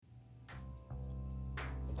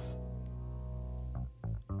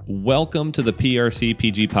Welcome to the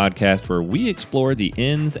PRCPG podcast, where we explore the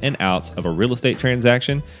ins and outs of a real estate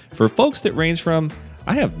transaction for folks that range from,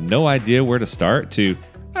 I have no idea where to start, to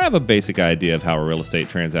I have a basic idea of how a real estate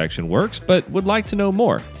transaction works, but would like to know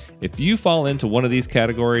more. If you fall into one of these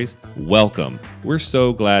categories, welcome. We're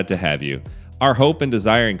so glad to have you. Our hope and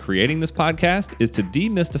desire in creating this podcast is to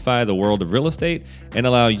demystify the world of real estate and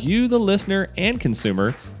allow you, the listener and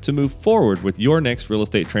consumer, to move forward with your next real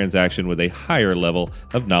estate transaction with a higher level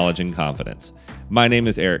of knowledge and confidence. My name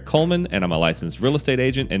is Eric Coleman, and I'm a licensed real estate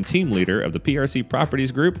agent and team leader of the PRC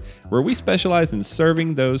Properties Group, where we specialize in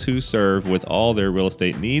serving those who serve with all their real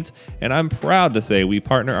estate needs, and I'm proud to say we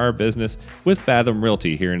partner our business with Fathom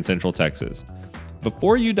Realty here in Central Texas.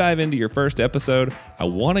 Before you dive into your first episode, I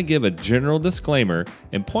want to give a general disclaimer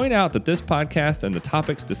and point out that this podcast and the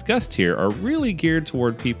topics discussed here are really geared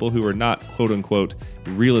toward people who are not quote-unquote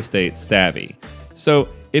real estate savvy. So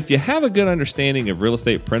if you have a good understanding of real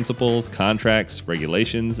estate principles, contracts,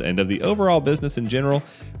 regulations, and of the overall business in general,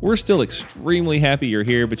 we're still extremely happy you're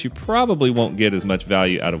here, but you probably won't get as much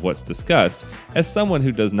value out of what's discussed as someone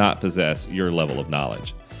who does not possess your level of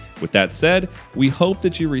knowledge. With that said, we hope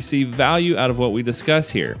that you receive value out of what we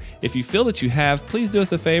discuss here. If you feel that you have, please do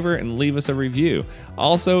us a favor and leave us a review.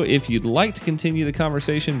 Also, if you'd like to continue the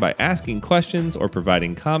conversation by asking questions or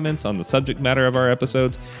providing comments on the subject matter of our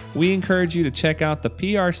episodes, we encourage you to check out the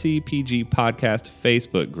PRCPG Podcast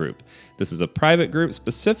Facebook group. This is a private group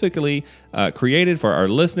specifically created for our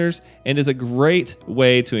listeners and is a great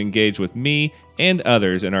way to engage with me and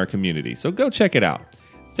others in our community. So go check it out.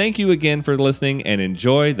 Thank you again for listening and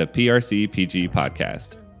enjoy the PRCPG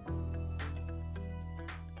podcast.